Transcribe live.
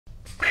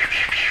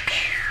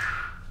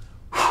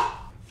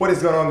What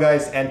is going on,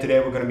 guys? And today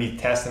we're going to be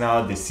testing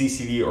out the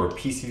CCV or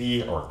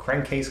PCV or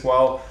crankcase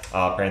valve.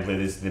 Apparently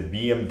this is the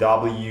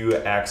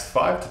BMW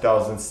X5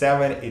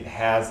 2007. It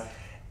has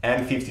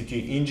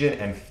N52 engine,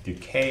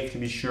 N52K to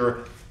be sure.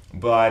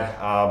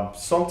 But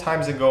some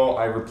times ago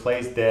I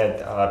replaced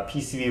that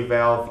PCV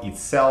valve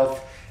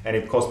itself and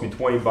it cost me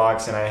 20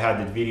 bucks and I had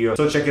that video.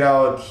 So check it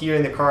out here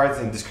in the cards,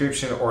 in the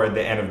description, or at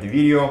the end of the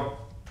video.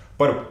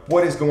 But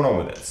what is going on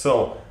with it?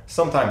 So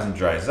sometimes it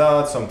dries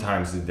out,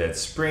 sometimes that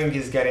spring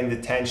is getting the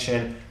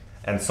tension,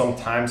 and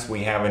sometimes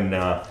we have an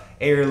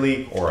air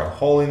leak or a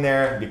hole in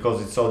there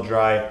because it's so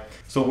dry.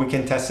 So we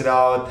can test it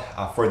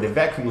out for the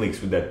vacuum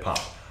leaks with that pump.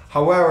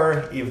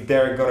 However, if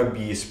there's gonna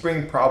be a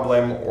spring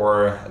problem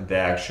or the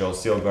actual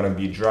seal gonna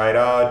be dried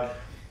out,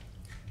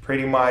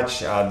 pretty much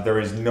there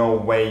is no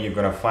way you're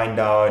gonna find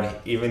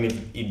out. Even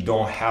if you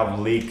don't have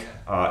leak,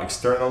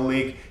 external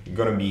leak, you're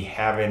gonna be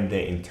having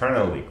the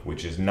internal leak,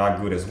 which is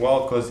not good as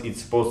well, because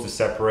it's supposed to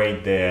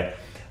separate the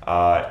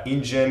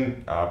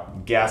engine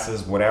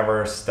gases,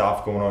 whatever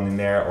stuff going on in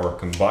there, or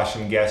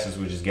combustion gases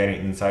which is getting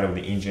inside of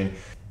the engine,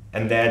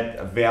 and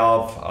that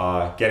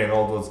valve getting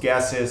all those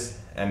gases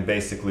and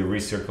basically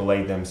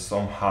recirculate them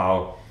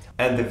somehow.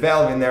 And the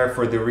valve in there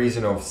for the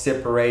reason of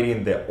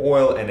separating the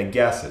oil and the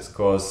gases,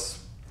 because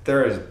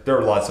there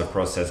are lots of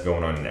process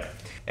going on in there.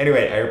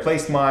 Anyway, I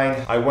replaced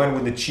mine. I went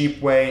with the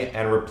cheap way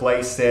and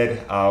replaced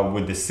it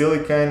with the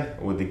silicone,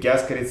 with the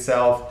gasket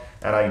itself,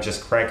 and I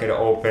just crack it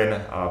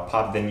open,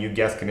 pop the new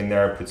gasket in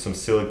there, put some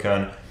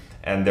silicone,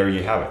 and there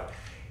you have it.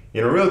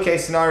 In a real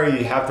case scenario,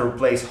 you have to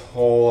replace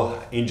whole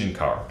engine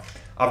cover.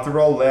 After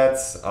all,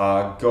 let's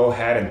go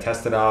ahead and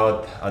test it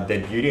out at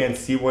that beauty and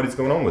see what is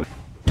going on with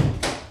it.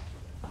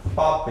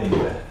 Pop in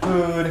the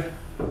hood.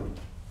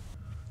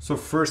 So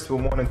first we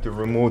wanted to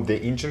remove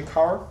the engine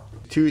cover.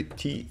 2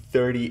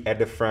 T30 at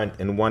the front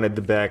and 1 at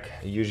the back.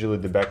 Usually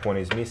the back one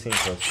is missing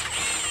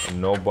because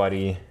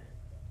nobody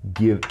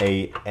give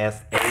a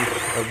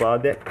S8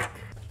 about it.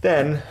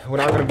 Then we're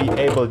not going to be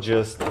able to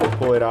just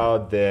pull it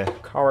out the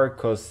cover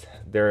because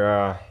there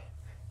are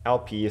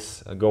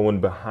LPs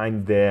going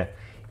behind the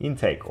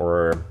intake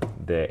or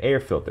the air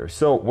filter.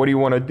 So what you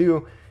want to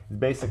do is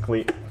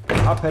basically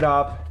pop it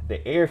up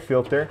the air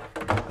filter.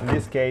 In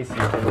this case you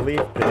can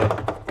lift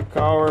the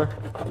cover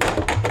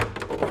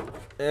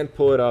and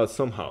pull it out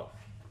somehow.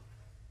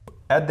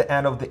 At the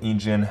end of the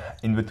engine,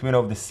 in between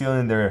of the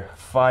cylinder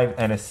 5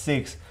 and a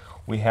 6,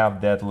 we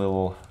have that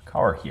little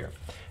cover here.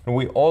 And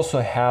we also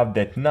have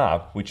that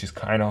knob, which is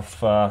kind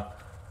of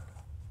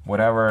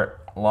whatever,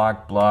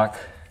 lock, block,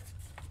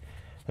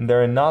 and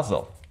there a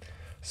nozzle.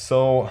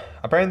 So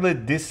apparently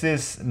this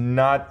is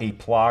not a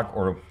plug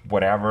or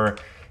whatever,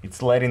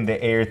 it's letting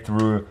the air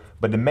through,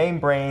 but the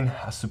membrane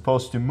is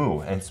supposed to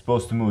move and it's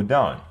supposed to move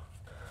down.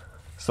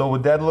 So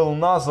with that little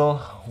nozzle,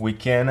 we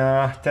can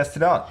test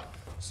it out.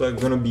 So I'm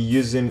gonna be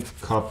using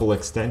a couple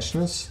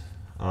extensions.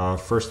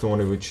 First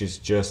one, which is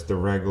just the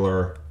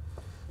regular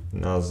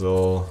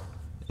nozzle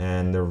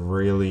and a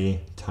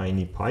really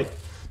tiny pipe.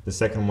 The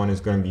second one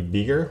is gonna be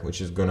bigger, which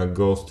is gonna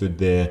go to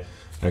the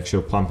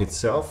actual pump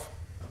itself.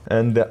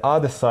 And the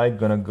other side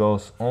gonna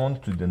goes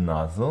onto the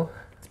nozzle.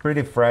 It's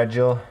pretty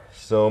fragile,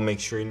 so make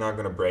sure you're not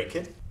gonna break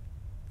it.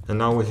 And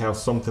now we have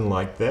something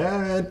like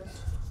that.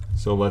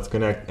 So let's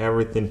connect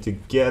everything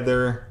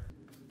together.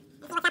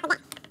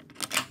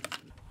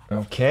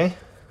 Okay.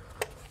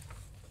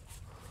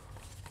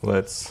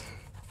 Let's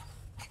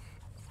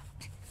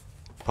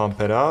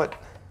pump it out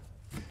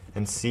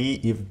and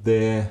see if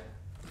the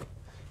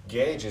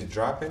gauge is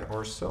dropping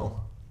or so.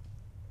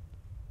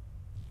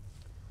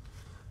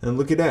 And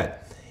look at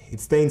that.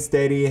 It's staying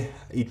steady.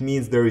 It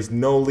means there is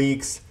no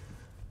leaks.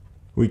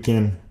 We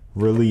can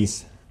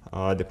release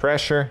the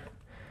pressure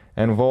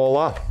and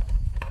voila.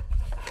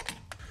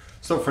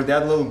 So for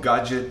that little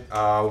gadget,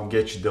 I'll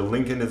get you the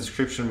link in the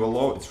description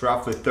below. It's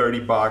roughly 30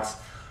 bucks.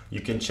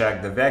 You can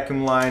check the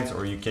vacuum lines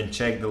or you can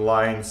check the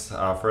lines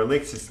for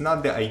leaks. It's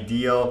not the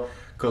ideal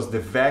because the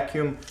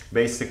vacuum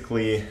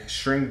basically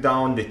shrink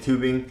down the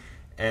tubing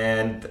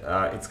and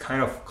it's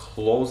kind of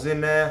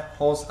closing the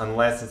holes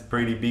unless it's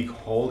pretty big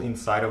hole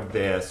inside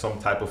of some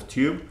type of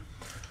tube.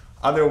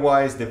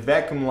 Otherwise, the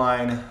vacuum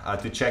line,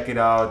 to check it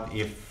out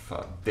if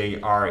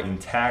they are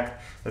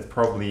intact, that's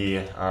probably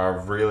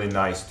a really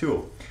nice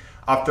tool.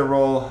 After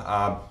all,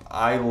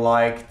 I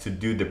like to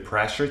do the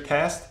pressure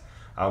test,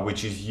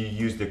 which is you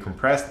use the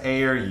compressed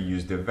air, you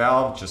use the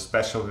valve, just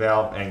special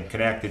valve, and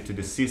connect it to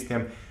the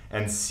system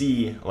and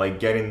see, like,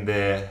 getting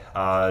the,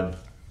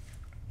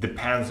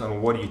 depends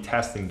on what you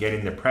test, and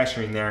getting the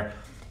pressure in there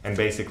and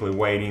basically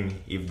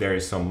waiting if there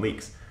is some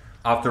leaks.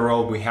 After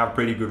all, we have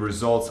pretty good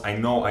results. I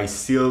know I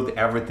sealed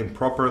everything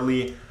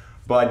properly,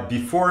 but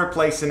before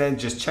replacing it,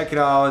 just check it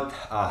out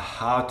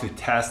how to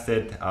test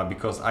it,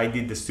 because I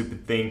did the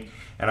stupid thing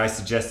and I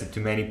suggested to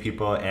many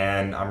people,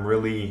 and I'm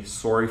really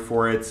sorry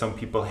for it. Some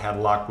people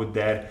had luck with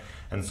that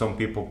and some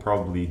people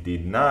probably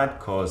did not,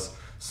 because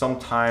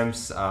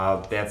sometimes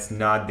that's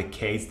not the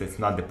case, that's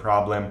not the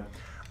problem.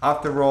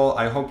 After all,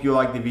 I hope you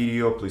liked the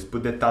video. Please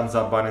put the thumbs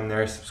up button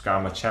there,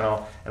 subscribe my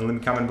channel, and leave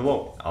me a comment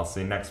below. I'll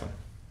see you next one.